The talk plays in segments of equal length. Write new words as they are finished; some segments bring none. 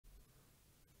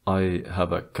I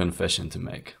have a confession to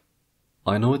make.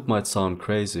 I know it might sound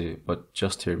crazy, but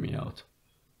just hear me out.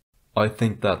 I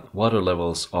think that water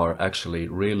levels are actually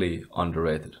really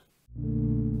underrated.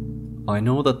 I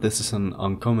know that this is an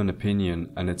uncommon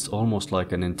opinion and it's almost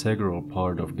like an integral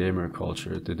part of gamer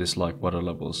culture to dislike water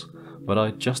levels, but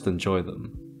I just enjoy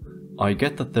them. I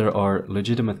get that there are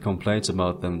legitimate complaints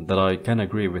about them that I can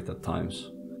agree with at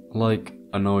times, like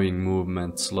annoying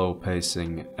movement, slow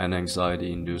pacing, and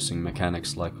anxiety-inducing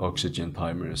mechanics like oxygen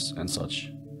timers and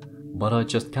such. But I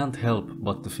just can't help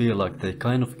but to feel like they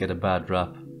kind of get a bad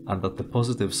rap, and that the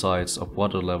positive sides of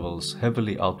water levels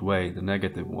heavily outweigh the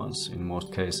negative ones in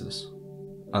most cases.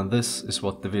 And this is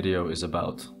what the video is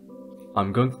about.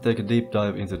 I'm going to take a deep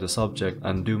dive into the subject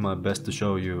and do my best to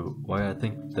show you why I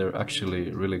think they're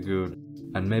actually really good,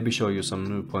 and maybe show you some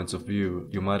new points of view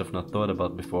you might have not thought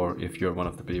about before if you're one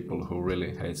of the people who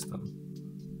really hates them.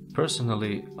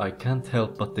 Personally, I can't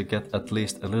help but to get at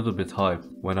least a little bit hyped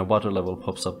when a water level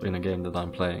pops up in a game that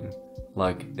I'm playing.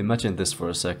 Like, imagine this for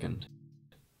a second.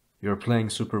 You're playing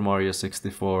Super Mario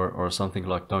 64 or something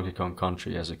like Donkey Kong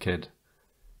Country as a kid,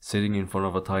 sitting in front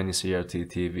of a tiny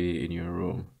CRT TV in your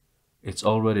room. It's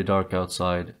already dark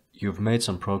outside, you've made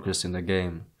some progress in the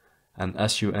game, and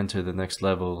as you enter the next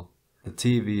level, the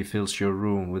TV fills your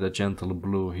room with a gentle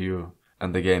blue hue,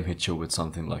 and the game hits you with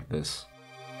something like this.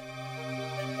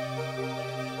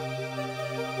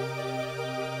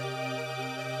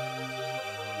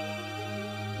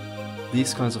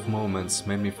 These kinds of moments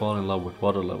made me fall in love with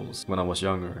water levels when I was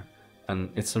younger, and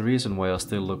it's the reason why I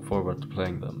still look forward to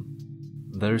playing them.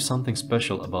 There is something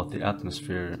special about the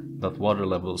atmosphere that water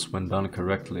levels, when done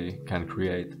correctly, can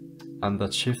create, and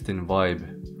that shift in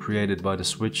vibe created by the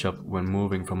switch up when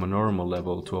moving from a normal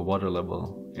level to a water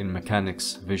level, in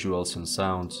mechanics, visuals and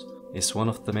sounds, is one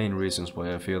of the main reasons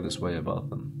why I feel this way about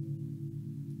them.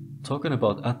 Talking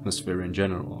about atmosphere in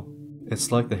general,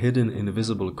 it's like the hidden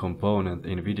invisible component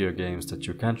in video games that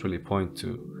you can't really point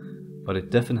to, but it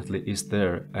definitely is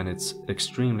there, and it's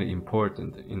extremely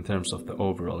important in terms of the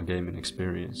overall gaming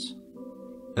experience.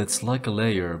 It's like a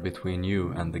layer between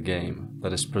you and the game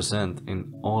that is present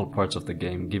in all parts of the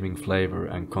game, giving flavor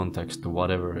and context to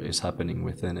whatever is happening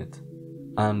within it.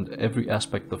 And every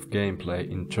aspect of gameplay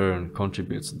in turn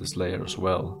contributes to this layer as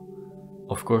well.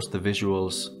 Of course the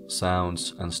visuals,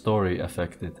 sounds and story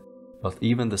affect it, but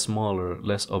even the smaller,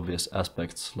 less obvious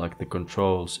aspects like the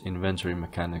controls, inventory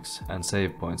mechanics and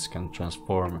save points can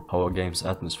transform how a game's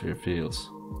atmosphere feels.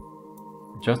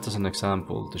 Just as an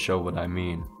example to show what I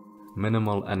mean,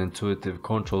 minimal and intuitive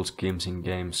control schemes in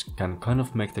games can kind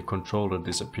of make the controller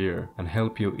disappear and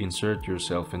help you insert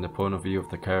yourself in the point of view of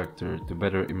the character to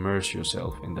better immerse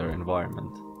yourself in their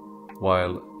environment.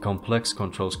 While complex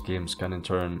control schemes can in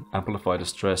turn amplify the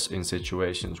stress in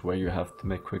situations where you have to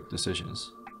make quick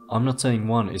decisions. I'm not saying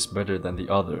one is better than the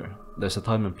other, there's a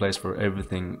time and place for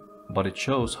everything, but it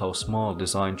shows how small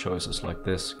design choices like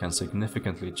this can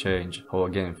significantly change how a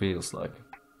game feels like.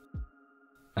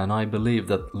 And I believe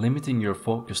that limiting your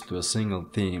focus to a single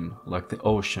theme, like the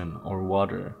ocean or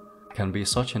water, can be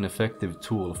such an effective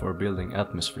tool for building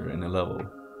atmosphere in a level.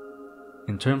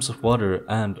 In terms of water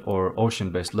and/or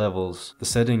ocean-based levels, the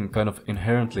setting kind of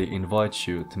inherently invites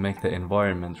you to make the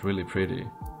environment really pretty.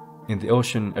 In the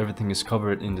ocean, everything is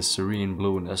covered in this serene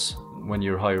blueness. When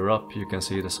you're higher up, you can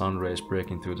see the sun rays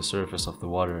breaking through the surface of the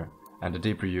water, and the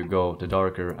deeper you go, the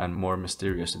darker and more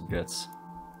mysterious it gets.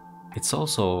 It's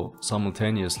also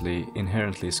simultaneously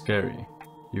inherently scary.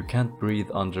 You can't breathe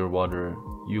underwater,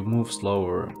 you move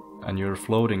slower, and you're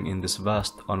floating in this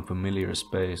vast unfamiliar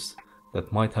space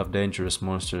that might have dangerous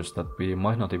monsters that we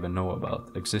might not even know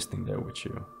about existing there with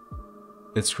you.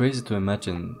 It's crazy to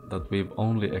imagine that we've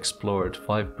only explored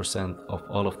 5% of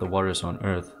all of the waters on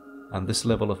Earth, and this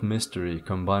level of mystery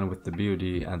combined with the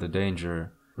beauty and the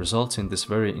danger results in this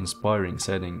very inspiring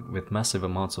setting with massive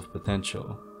amounts of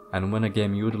potential. And when a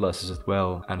game utilizes it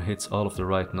well and hits all of the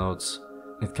right notes,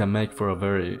 it can make for a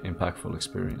very impactful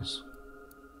experience.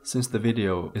 Since the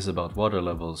video is about water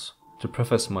levels, to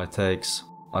preface my takes,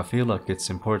 I feel like it's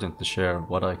important to share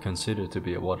what I consider to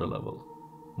be a water level.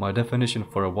 My definition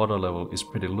for a water level is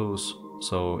pretty loose,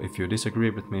 so if you disagree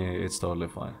with me, it's totally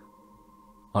fine.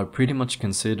 I pretty much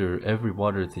consider every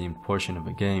water-themed portion of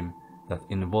a game that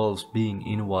involves being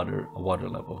in water a water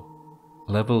level.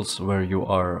 Levels where you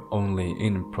are only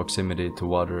in proximity to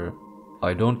water,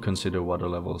 I don't consider water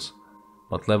levels,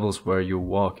 but levels where you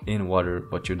walk in water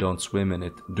but you don't swim in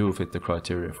it do fit the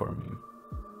criteria for me.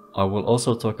 I will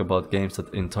also talk about games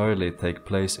that entirely take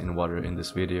place in water in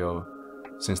this video,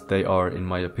 since they are, in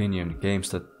my opinion, games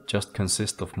that just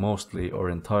consist of mostly or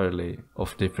entirely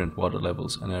of different water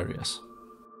levels and areas.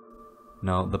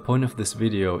 Now, the point of this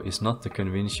video is not to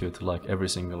convince you to like every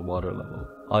single water level.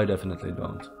 I definitely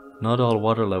don't. Not all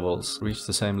water levels reach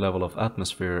the same level of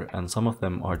atmosphere, and some of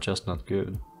them are just not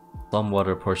good. Some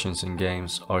water portions in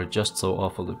games are just so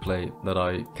awful to play that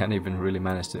I can't even really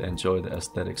manage to enjoy the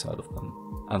aesthetics out of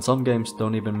them. And some games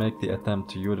don't even make the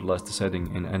attempt to utilize the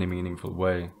setting in any meaningful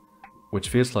way, which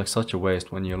feels like such a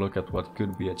waste when you look at what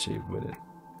could be achieved with it.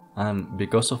 And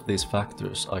because of these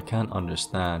factors, I can't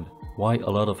understand why a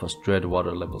lot of us dread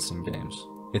water levels in games.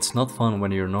 It's not fun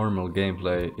when your normal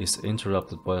gameplay is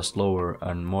interrupted by a slower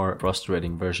and more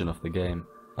frustrating version of the game,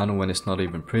 and when it's not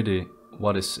even pretty,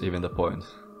 what is even the point?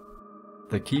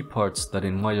 The key parts that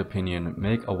in my opinion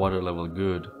make a water level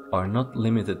good are not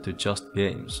limited to just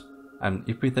games. And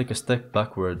if we take a step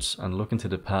backwards and look into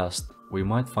the past, we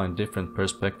might find different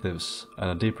perspectives and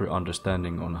a deeper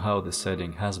understanding on how this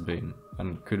setting has been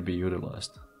and could be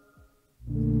utilized.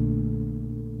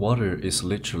 Water is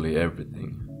literally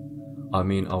everything. I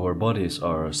mean, our bodies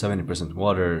are 70%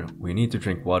 water, we need to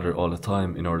drink water all the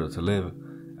time in order to live,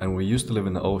 and we used to live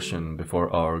in the ocean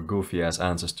before our goofy ass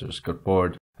ancestors got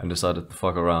bored and decided to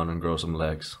fuck around and grow some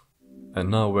legs. And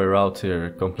now we're out here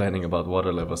complaining about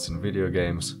water levels in video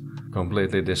games,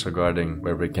 completely disregarding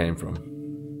where we came from.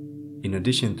 In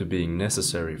addition to being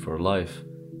necessary for life,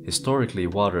 historically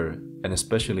water, and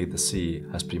especially the sea,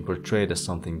 has been portrayed as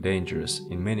something dangerous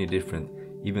in many different,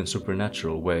 even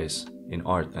supernatural ways in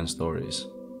art and stories.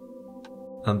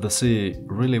 And the sea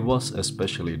really was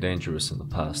especially dangerous in the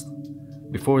past.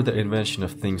 Before the invention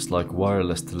of things like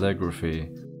wireless telegraphy,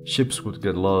 ships would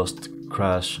get lost,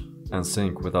 crash, and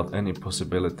sink without any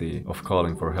possibility of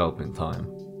calling for help in time.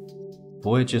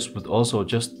 Voyages would also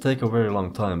just take a very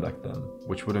long time back then,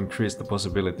 which would increase the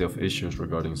possibility of issues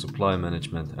regarding supply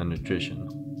management and nutrition.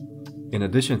 In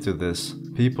addition to this,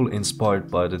 people inspired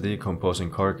by the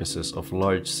decomposing carcasses of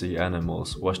large sea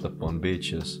animals washed up on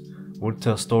beaches would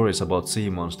tell stories about sea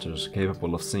monsters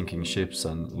capable of sinking ships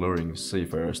and luring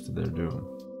seafarers to their doom.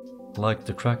 Like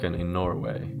the Kraken in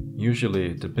Norway,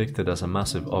 usually depicted as a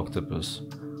massive octopus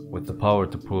with the power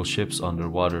to pull ships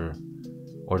underwater,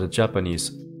 or the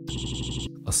Japanese,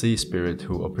 a sea spirit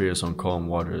who appears on calm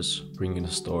waters, bringing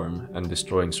a storm and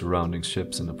destroying surrounding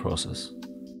ships in the process.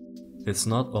 It's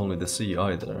not only the sea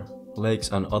either.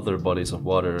 Lakes and other bodies of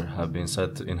water have been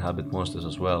said to inhabit monsters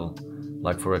as well,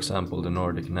 like for example the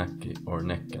Nordic Näkki or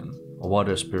Näcken, a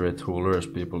water spirit who lures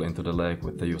people into the lake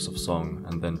with the use of song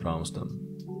and then drowns them.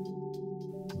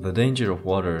 The danger of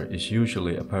water is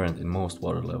usually apparent in most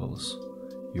water levels.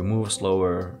 You move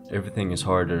slower, everything is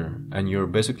harder, and you're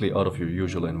basically out of your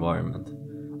usual environment.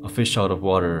 A fish out of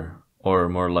water, or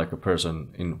more like a person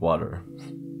in water.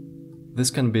 This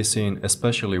can be seen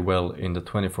especially well in the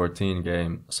 2014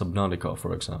 game Subnautica,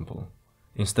 for example.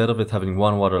 Instead of it having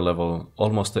one water level,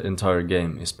 almost the entire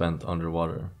game is spent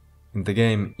underwater. In the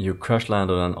game, you crash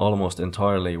land on an almost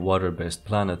entirely water-based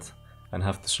planet and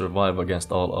have to survive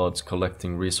against all odds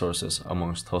collecting resources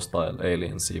amongst hostile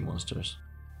alien sea monsters.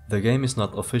 The game is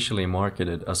not officially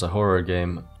marketed as a horror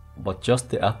game, but just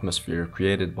the atmosphere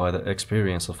created by the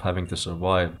experience of having to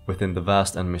survive within the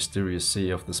vast and mysterious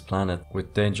sea of this planet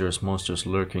with dangerous monsters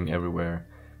lurking everywhere,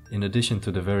 in addition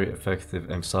to the very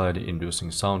effective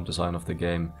anxiety-inducing sound design of the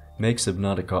game, makes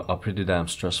Subnautica a pretty damn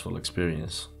stressful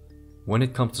experience. When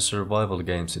it comes to survival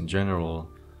games in general,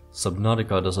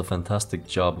 Subnautica does a fantastic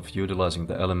job of utilizing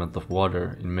the element of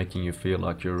water in making you feel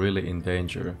like you're really in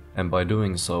danger, and by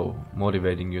doing so,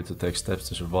 motivating you to take steps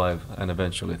to survive and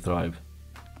eventually thrive.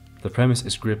 The premise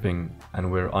is gripping,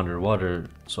 and we're underwater,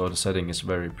 so the setting is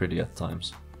very pretty at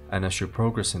times. And as you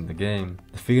progress in the game,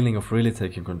 the feeling of really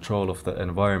taking control of the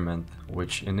environment,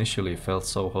 which initially felt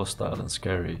so hostile and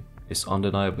scary, is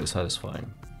undeniably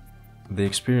satisfying. The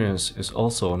experience is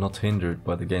also not hindered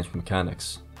by the game's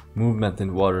mechanics. Movement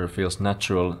in water feels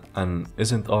natural and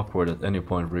isn't awkward at any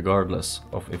point regardless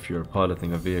of if you're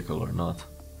piloting a vehicle or not.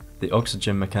 The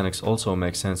oxygen mechanics also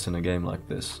make sense in a game like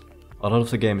this. A lot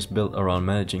of the game is built around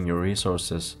managing your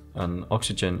resources, and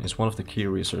oxygen is one of the key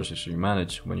resources you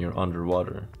manage when you're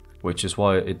underwater, which is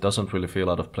why it doesn't really feel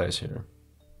out of place here.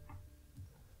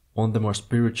 On the more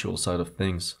spiritual side of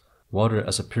things, water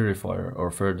as a purifier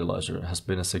or fertilizer has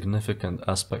been a significant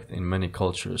aspect in many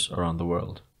cultures around the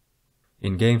world.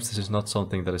 In games this is not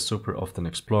something that is super often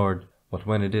explored, but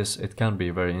when it is, it can be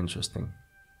very interesting.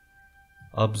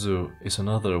 ABZû is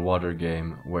another water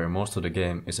game where most of the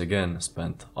game is again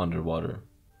spent underwater.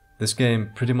 This game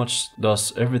pretty much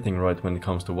does everything right when it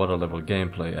comes to water level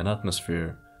gameplay and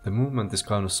atmosphere. The movement is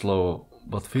kind of slow,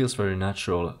 but feels very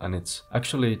natural, and it's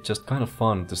actually just kind of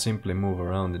fun to simply move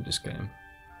around in this game.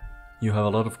 You have a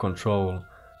lot of control,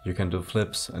 you can do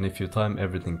flips, and if you time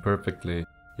everything perfectly,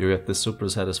 you get this super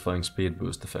satisfying speed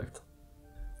boost effect.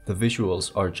 The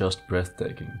visuals are just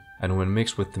breathtaking, and when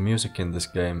mixed with the music in this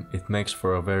game, it makes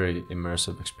for a very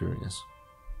immersive experience.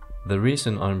 The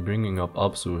reason I'm bringing up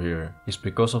ABZÜ here is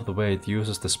because of the way it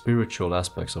uses the spiritual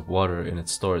aspects of water in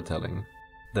its storytelling.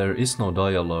 There is no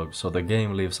dialogue, so the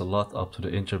game leaves a lot up to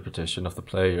the interpretation of the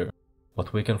player,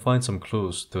 but we can find some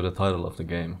clues to the title of the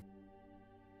game.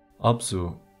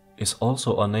 ABZÜ is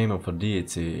also a name of a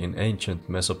deity in ancient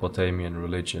Mesopotamian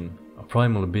religion, a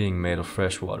primal being made of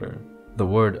fresh water. The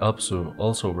word ABZÜ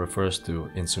also refers to,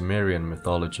 in Sumerian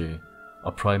mythology,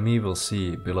 a primeval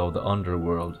sea below the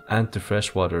underworld and to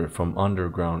freshwater from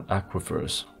underground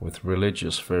aquifers with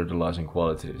religious fertilizing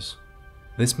qualities.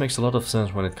 This makes a lot of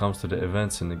sense when it comes to the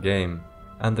events in the game,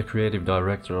 and the creative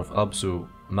director of ABZÜ,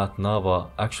 Matt Nava,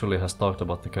 actually has talked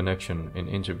about the connection in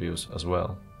interviews as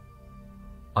well.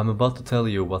 I'm about to tell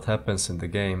you what happens in the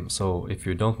game, so if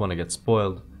you don't want to get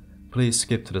spoiled, please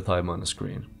skip to the time on the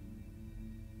screen.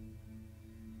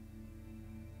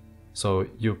 So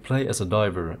you play as a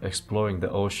diver exploring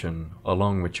the ocean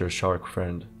along with your shark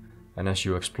friend, and as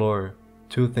you explore,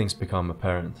 two things become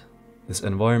apparent. This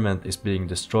environment is being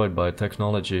destroyed by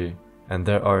technology, and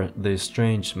there are these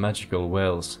strange magical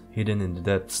wells hidden in the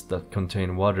depths that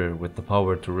contain water with the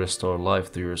power to restore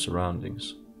life to your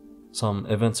surroundings. Some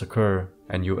events occur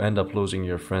and you end up losing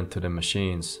your friend to the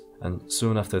machines, and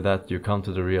soon after that you come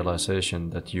to the realization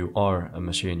that you are a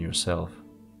machine yourself.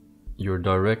 You're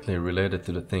directly related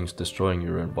to the things destroying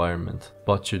your environment,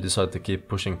 but you decide to keep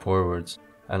pushing forwards,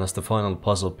 and as the final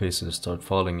puzzle pieces start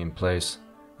falling in place,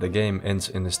 the game ends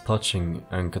in this touching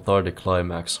and cathartic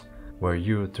climax where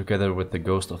you, together with the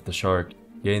ghost of the shark,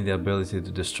 gain the ability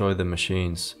to destroy the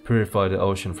machines, purify the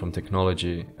ocean from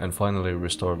technology, and finally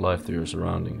restore life to your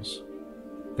surroundings.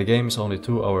 The game is only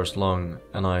 2 hours long,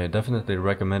 and I definitely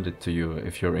recommend it to you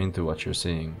if you're into what you're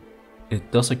seeing. It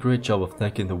does a great job of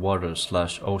taking the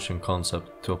water/ocean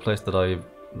concept to a place that I've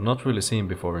not really seen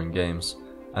before in games,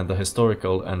 and the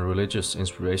historical and religious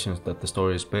inspirations that the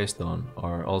story is based on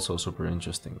are also super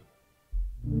interesting.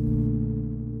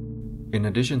 In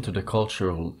addition to the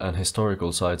cultural and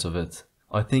historical sides of it,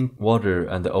 I think water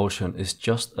and the ocean is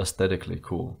just aesthetically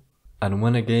cool. And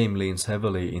when a game leans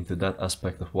heavily into that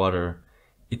aspect of water,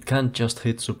 it can just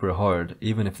hit super hard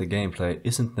even if the gameplay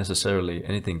isn't necessarily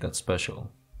anything that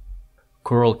special.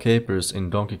 Coral Capers in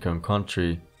Donkey Kong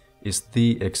Country is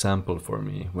the example for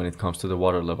me when it comes to the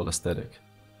water level aesthetic.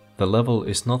 The level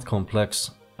is not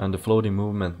complex, and the floating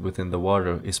movement within the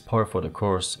water is par for the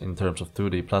course in terms of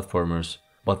 2D platformers,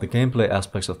 but the gameplay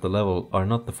aspects of the level are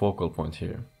not the focal point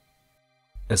here.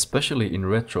 Especially in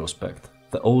retrospect,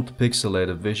 the old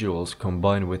pixelated visuals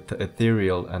combined with the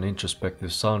ethereal and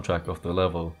introspective soundtrack of the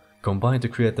level combine to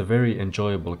create a very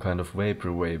enjoyable kind of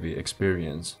vaporwavy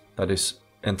experience that is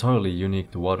entirely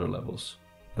unique to water levels.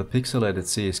 The pixelated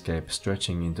seascape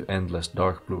stretching into endless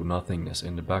dark blue nothingness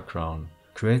in the background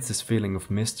creates this feeling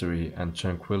of mystery and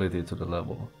tranquility to the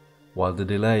level, while the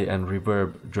delay and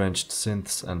reverb-drenched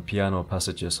synths and piano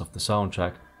passages of the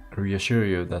soundtrack reassure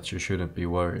you that you shouldn't be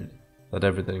worried, that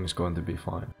everything is going to be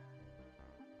fine.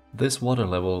 This water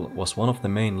level was one of the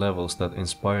main levels that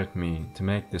inspired me to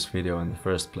make this video in the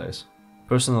first place.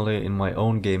 Personally, in my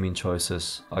own gaming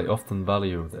choices, I often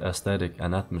value the aesthetic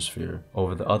and atmosphere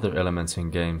over the other elements in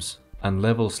games, and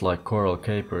levels like Coral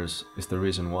Capers is the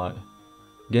reason why.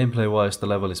 Gameplay-wise, the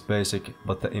level is basic,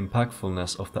 but the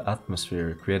impactfulness of the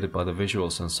atmosphere created by the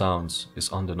visuals and sounds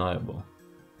is undeniable.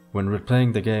 When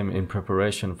replaying the game in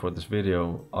preparation for this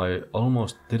video, I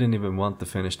almost didn't even want to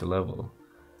finish the level.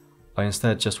 I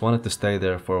instead just wanted to stay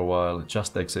there for a while,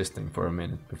 just existing for a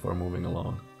minute before moving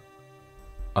along.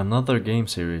 Another game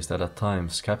series that at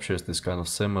times captures this kind of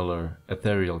similar,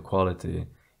 ethereal quality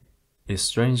is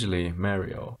strangely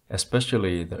Mario,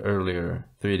 especially the earlier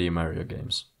 3D Mario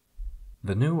games.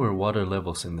 The newer water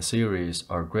levels in the series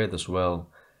are great as well,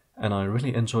 and I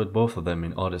really enjoyed both of them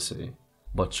in Odyssey,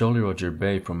 but Jolly Roger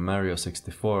Bay from Mario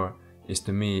 64 is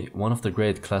to me one of the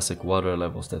great classic water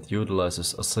levels that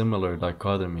utilizes a similar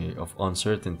dichotomy of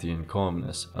uncertainty and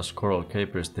calmness as Coral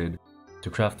Capers did to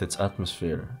craft its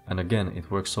atmosphere, and again it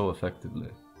works so effectively.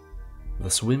 The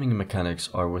swimming mechanics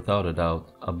are without a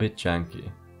doubt a bit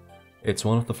janky. It's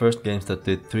one of the first games that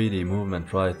did 3D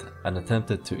movement right and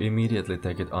attempted to immediately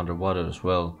take it underwater as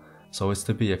well, so it's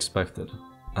to be expected.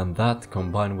 And that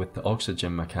combined with the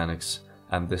oxygen mechanics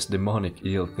and this demonic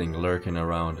eel thing lurking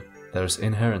around, there's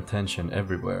inherent tension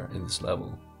everywhere in this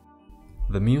level.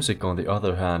 The music, on the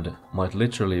other hand, might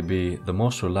literally be the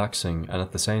most relaxing and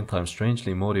at the same time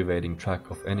strangely motivating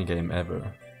track of any game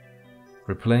ever.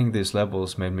 Replaying these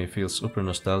levels made me feel super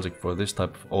nostalgic for this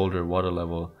type of older water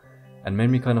level, and made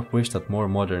me kind of wish that more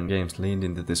modern games leaned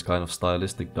into this kind of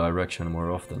stylistic direction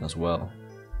more often as well.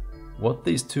 What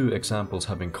these two examples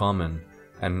have in common,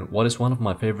 and what is one of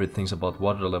my favorite things about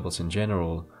water levels in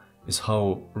general, is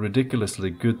how ridiculously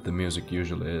good the music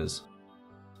usually is.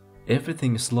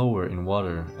 Everything is slower in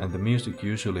water, and the music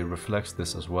usually reflects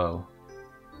this as well.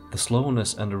 The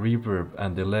slowness and the reverb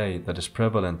and delay that is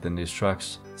prevalent in these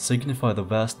tracks signify the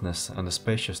vastness and the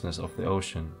spaciousness of the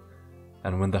ocean,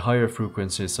 and when the higher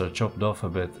frequencies are chopped off a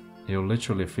bit, you'll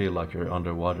literally feel like you're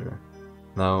underwater.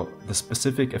 Now, the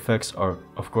specific effects are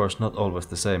of course not always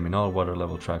the same in all water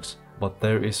level tracks, but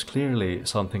there is clearly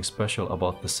something special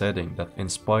about the setting that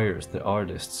inspires the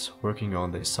artists working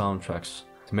on these soundtracks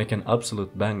to make an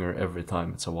absolute banger every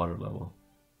time it's a water level.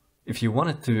 If you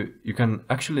wanted to, you can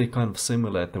actually kind of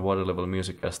simulate the water level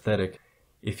music aesthetic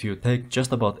if you take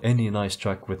just about any nice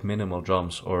track with minimal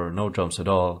drums or no drums at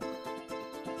all,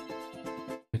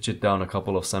 pitch it down a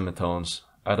couple of semitones,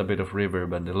 add a bit of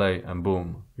reverb and delay, and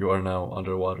boom, you are now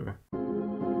underwater.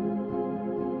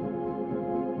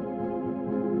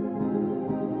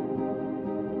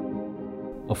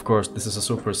 Of course, this is a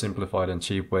super simplified and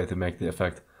cheap way to make the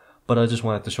effect, but I just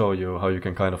wanted to show you how you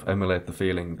can kind of emulate the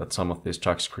feeling that some of these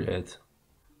tracks create.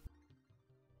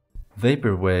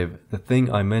 Vaporwave, the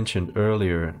thing I mentioned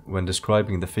earlier when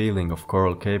describing the feeling of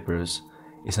choral capers,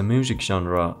 is a music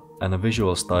genre and a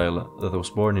visual style that was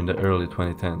born in the early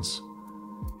 2010s.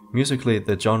 Musically,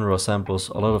 the genre samples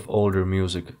a lot of older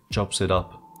music, chops it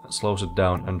up, slows it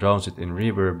down and drowns it in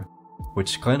reverb,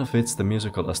 which kind of fits the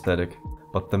musical aesthetic,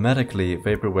 but thematically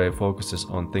Vaporwave focuses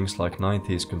on things like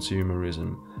 90s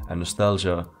consumerism and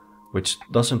nostalgia, which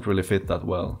doesn't really fit that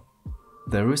well.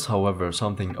 There is, however,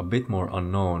 something a bit more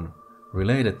unknown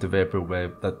related to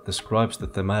Vaporwave that describes the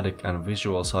thematic and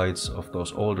visual sides of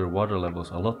those older water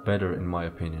levels a lot better in my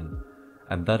opinion,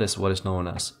 and that is what is known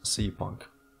as seapunk.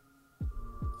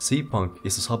 Seapunk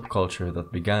is a subculture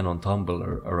that began on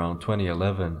Tumblr around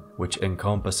 2011, which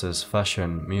encompasses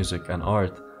fashion, music and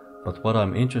art, but what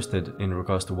I'm interested in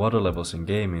regards to water levels in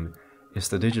gaming is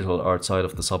the digital art side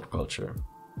of the subculture.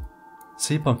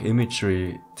 Seapunk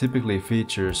imagery typically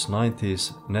features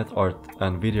 90s net art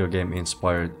and video game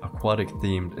inspired aquatic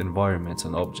themed environments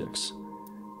and objects.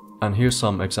 And here's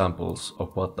some examples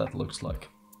of what that looks like.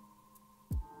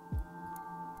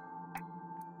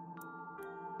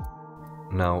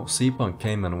 Now, seapunk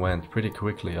came and went pretty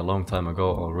quickly a long time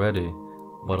ago already,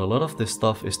 but a lot of this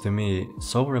stuff is to me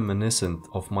so reminiscent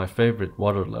of my favorite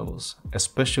water levels,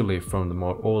 especially from the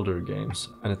more older games,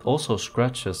 and it also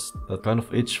scratches that kind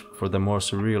of itch for the more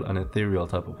surreal and ethereal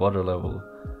type of water level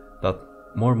that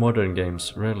more modern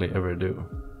games rarely ever do.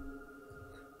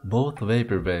 Both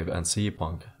Vaporwave and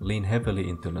seapunk lean heavily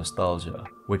into nostalgia,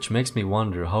 which makes me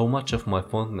wonder how much of my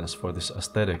fondness for this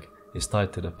aesthetic is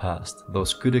tied to the past,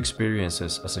 those good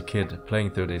experiences as a kid playing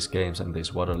through these games and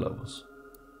these water levels.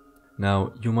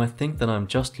 Now, you might think that I'm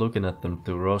just looking at them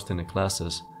to roast in the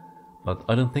classes, but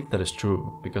I don't think that is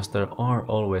true, because there are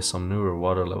always some newer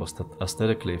water levels that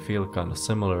aesthetically feel kind of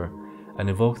similar and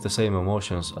evoke the same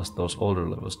emotions as those older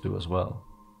levels do as well.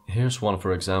 Here's one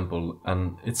for example,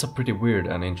 and it's a pretty weird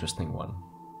and interesting one.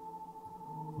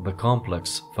 The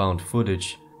Complex Found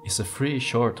Footage is a free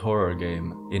short horror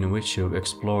game in which you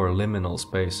explore liminal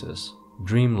spaces,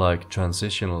 dreamlike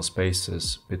transitional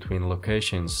spaces between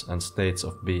locations and states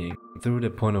of being, through the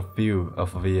point of view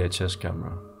of a VHS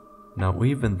camera. Now,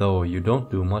 even though you don't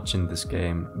do much in this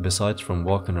game besides from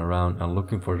walking around and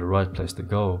looking for the right place to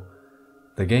go,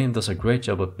 the game does a great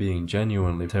job of being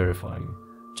genuinely terrifying,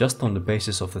 just on the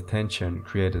basis of the tension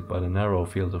created by the narrow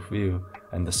field of view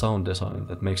and the sound design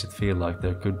that makes it feel like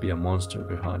there could be a monster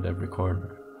behind every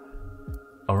corner.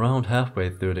 Around halfway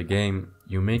through the game,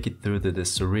 you make it through to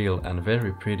this surreal and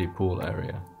very pretty pool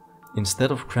area.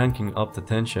 Instead of cranking up the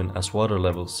tension as water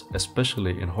levels,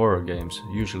 especially in horror games,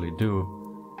 usually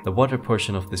do, the water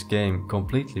portion of this game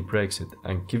completely breaks it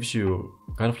and gives you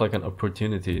kind of like an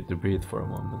opportunity to breathe for a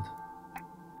moment.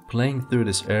 Playing through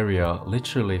this area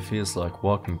literally feels like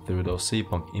walking through those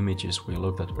seapunk images we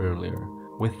looked at earlier,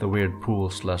 with the weird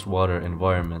pool/water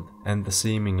environment and the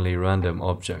seemingly random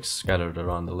objects scattered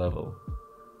around the level.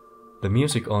 The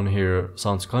music on here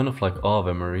sounds kind of like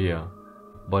Ave Maria,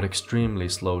 but extremely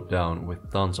slowed down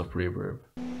with tons of reverb.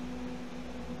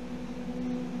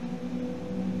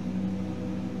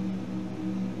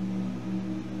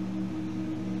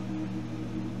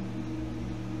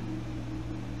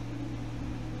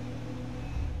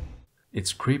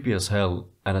 It's creepy as hell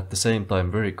and at the same time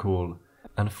very cool,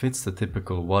 and fits the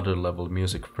typical water level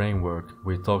music framework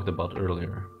we talked about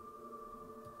earlier.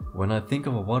 When I think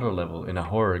of a water level in a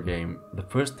horror game, the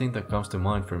first thing that comes to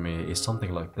mind for me is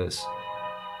something like this.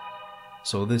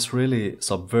 So this really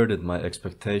subverted my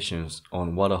expectations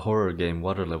on what a horror game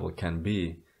water level can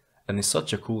be, and is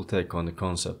such a cool take on the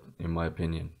concept, in my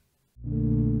opinion.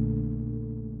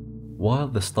 While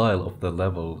the style of the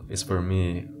level is for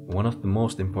me one of the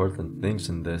most important things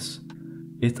in this,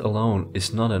 it alone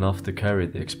is not enough to carry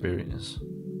the experience.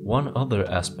 One other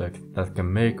aspect that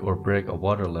can make or break a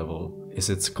water level is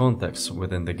its context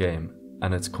within the game,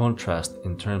 and its contrast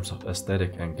in terms of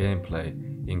aesthetic and gameplay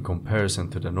in comparison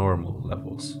to the normal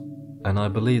levels. And I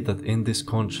believe that in this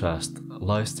contrast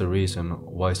lies the reason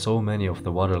why so many of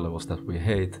the water levels that we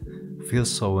hate feel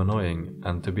so annoying,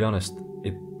 and to be honest,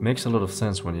 it makes a lot of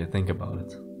sense when you think about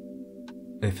it.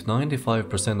 If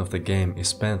 95% of the game is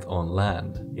spent on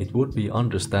land, it would be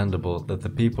understandable that the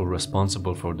people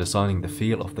responsible for designing the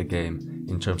feel of the game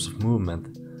in terms of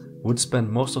movement would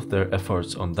spend most of their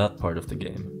efforts on that part of the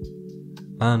game.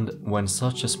 And when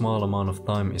such a small amount of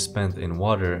time is spent in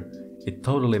water, it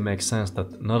totally makes sense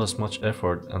that not as much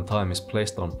effort and time is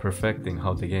placed on perfecting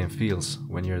how the game feels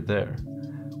when you're there,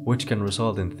 which can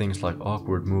result in things like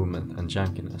awkward movement and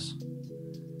jankiness.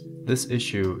 This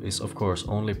issue is of course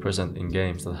only present in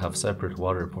games that have separate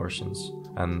water portions,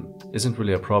 and isn't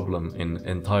really a problem in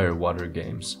entire water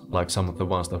games, like some of the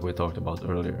ones that we talked about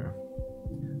earlier.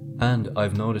 And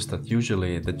I've noticed that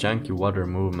usually the janky water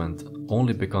movement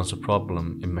only becomes a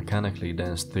problem in mechanically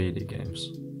dense 3D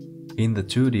games. In the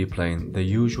 2D plane, the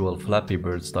usual Flappy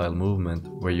Bird style movement,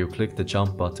 where you click the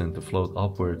jump button to float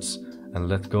upwards and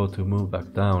let go to move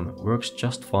back down, works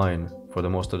just fine for the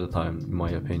most of the time, in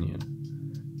my opinion.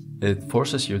 It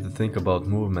forces you to think about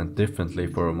movement differently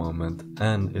for a moment,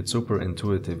 and it's super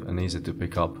intuitive and easy to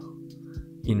pick up.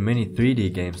 In many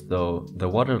 3D games though, the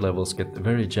water levels get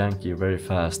very janky very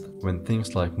fast when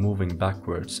things like moving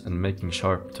backwards and making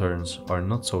sharp turns are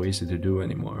not so easy to do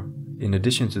anymore. In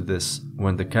addition to this,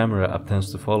 when the camera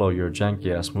attempts to follow your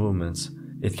janky ass movements,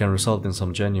 it can result in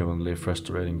some genuinely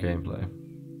frustrating gameplay.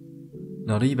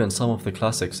 Not even some of the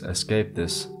classics escape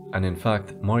this, and in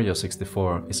fact Mario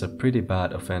 64 is a pretty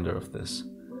bad offender of this.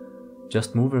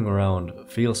 Just moving around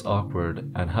feels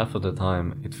awkward, and half of the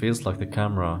time it feels like the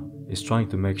camera is trying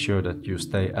to make sure that you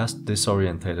stay as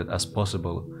disorientated as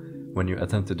possible when you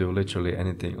attempt to do literally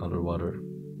anything underwater.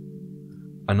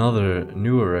 Another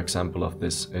newer example of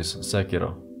this is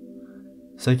Sekiro.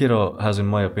 Sekiro has, in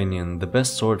my opinion, the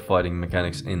best sword fighting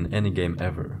mechanics in any game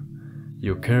ever.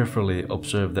 You carefully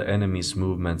observe the enemy's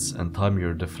movements and time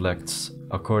your deflects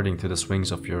according to the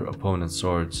swings of your opponent's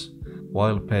swords,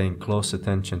 while paying close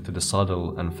attention to the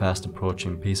subtle and fast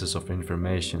approaching pieces of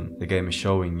information the game is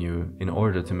showing you in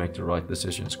order to make the right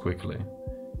decisions quickly.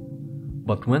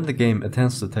 But when the game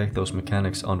attempts to take those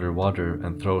mechanics underwater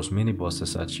and throws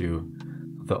mini-bosses at you,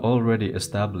 the already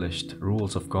established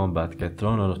rules of combat get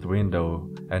thrown out of the window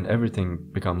and everything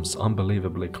becomes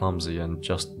unbelievably clumsy and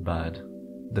just bad.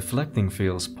 Deflecting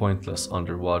feels pointless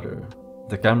underwater.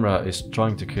 The camera is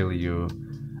trying to kill you,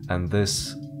 and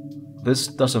this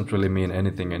doesn't really mean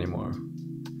anything anymore.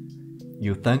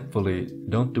 You thankfully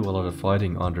don't do a lot of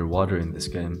fighting underwater in this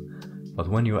game, but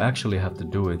when you actually have to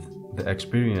do it, the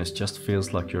experience just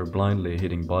feels like you're blindly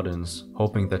hitting buttons,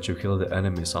 hoping that you kill the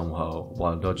enemy somehow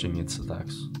while dodging its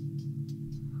attacks.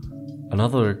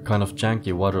 Another kind of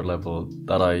janky water level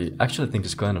that I actually think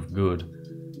is kind of good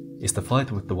is the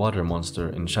fight with the water monster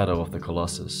in Shadow of the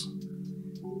Colossus.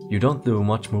 You don't do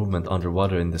much movement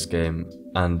underwater in this game,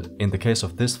 and in the case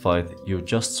of this fight, you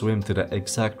just swim to the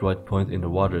exact right point in the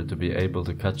water to be able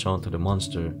to catch on to the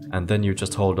monster, and then you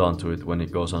just hold on to it when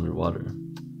it goes underwater.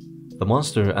 The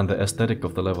monster and the aesthetic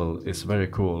of the level is very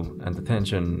cool, and the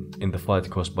tension in the fight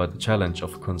caused by the challenge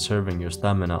of conserving your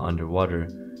stamina underwater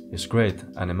is great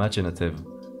and imaginative,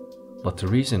 but the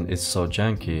reason it's so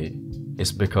janky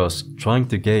is because trying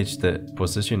to gauge the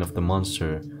position of the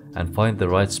monster and find the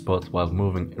right spot while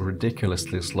moving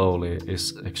ridiculously slowly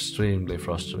is extremely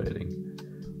frustrating.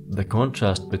 The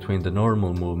contrast between the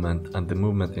normal movement and the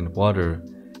movement in water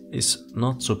is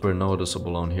not super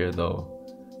noticeable on here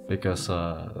though, because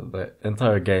the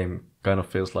entire game kind of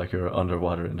feels like you're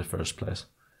underwater in the first place.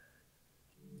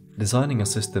 Designing a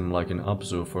system like in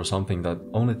ABZû for something that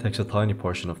only takes a tiny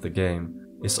portion of the game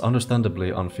is understandably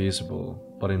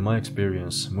unfeasible, but in my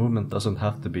experience, movement doesn't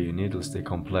have to be needlessly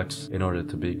complex in order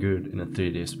to be good in a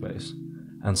 3D space.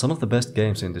 And some of the best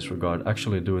games in this regard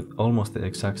actually do it almost the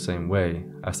exact same way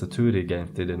as the 2D games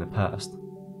did in the past.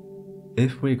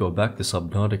 If we go back to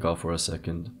Subnautica for a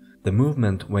second, the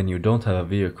movement when you don't have a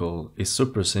vehicle is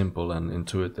super simple and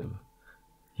intuitive.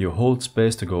 You hold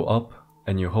space to go up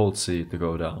and you hold C to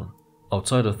go down.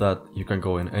 Outside of that, you can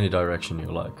go in any direction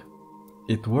you like.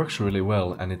 It works really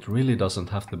well, and it really doesn't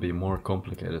have to be more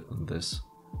complicated than this.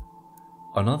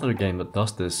 Another game that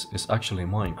does this is actually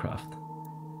Minecraft.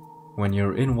 When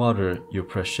you're in water, you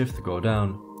press shift to go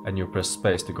down and you press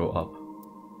space to go up.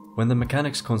 When the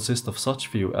mechanics consist of such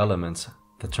few elements,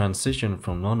 the transition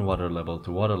from non-water level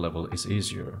to water level is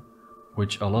easier,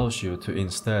 which allows you to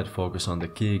instead focus on the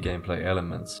key gameplay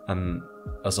elements, and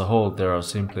as a whole there are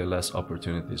simply less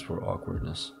opportunities for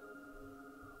awkwardness.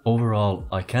 Overall,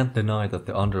 I can't deny that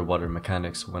the underwater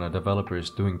mechanics when a developer is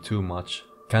doing too much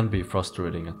can be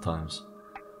frustrating at times.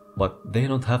 But they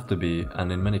don't have to be,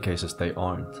 and in many cases they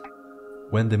aren't.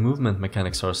 When the movement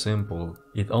mechanics are simple,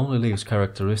 it only leaves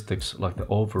characteristics like the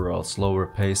overall slower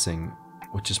pacing,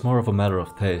 which is more of a matter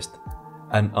of taste,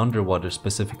 and underwater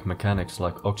specific mechanics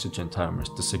like oxygen timers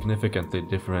to significantly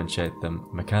differentiate them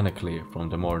mechanically from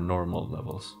the more normal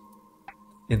levels.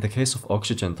 In the case of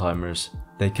oxygen timers,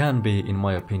 they can be, in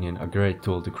my opinion, a great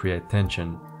tool to create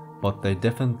tension, but they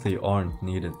definitely aren't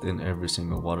needed in every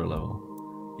single water level.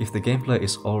 If the gameplay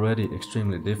is already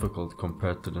extremely difficult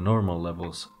compared to the normal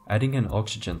levels, adding an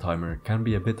oxygen timer can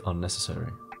be a bit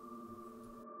unnecessary.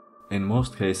 In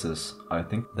most cases, I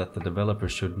think that the developer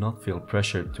should not feel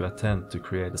pressured to attempt to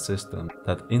create a system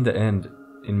that in the end,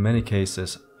 in many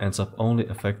cases, ends up only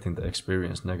affecting the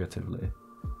experience negatively.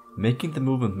 Making the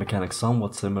movement mechanics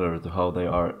somewhat similar to how they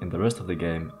are in the rest of the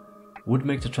game would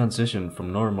make the transition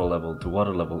from normal level to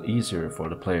water level easier for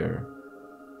the player.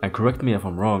 And correct me if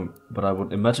I'm wrong, but I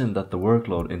would imagine that the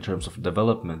workload in terms of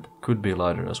development could be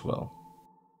lighter as well.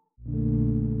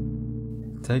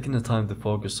 Taking the time to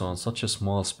focus on such a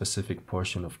small specific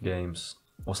portion of games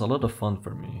was a lot of fun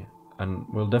for me, and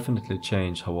will definitely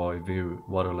change how I view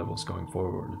water levels going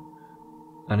forward.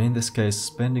 And in this case,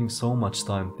 spending so much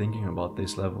time thinking about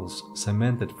these levels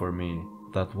cemented for me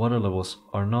that water levels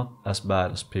are not as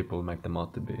bad as people make them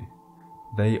out to be.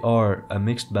 They are a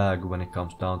mixed bag when it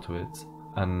comes down to it,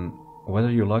 and whether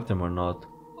you like them or not,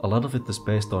 a lot of it is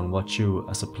based on what you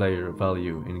as a player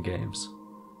value in games.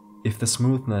 If the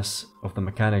smoothness of the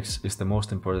mechanics is the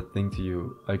most important thing to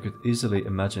you, I could easily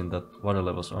imagine that water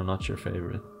levels are not your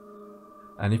favorite.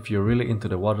 And if you're really into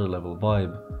the water level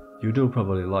vibe, you do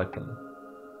probably like them.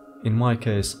 In my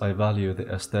case, I value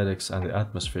the aesthetics and the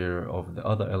atmosphere of the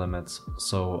other elements,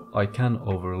 so I can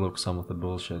overlook some of the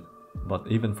bullshit, but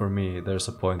even for me there's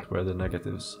a point where the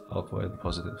negatives outweigh the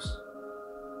positives.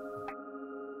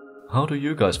 How do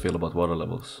you guys feel about water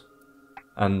levels?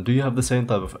 And do you have the same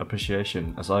type of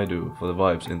appreciation as I do for the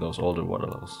vibes in those older water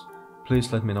levels?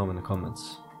 Please let me know in the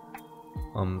comments.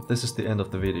 This is the end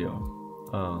of the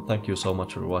video. Thank you so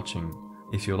much for watching.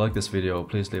 If you like this video,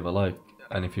 please leave a like,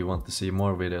 and if you want to see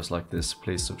more videos like this,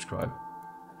 please subscribe.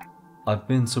 I've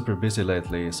been super busy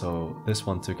lately, so this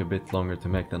one took a bit longer to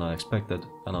make than I expected,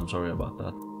 and I'm sorry about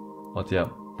that. But yeah,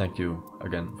 thank you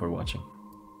again for watching.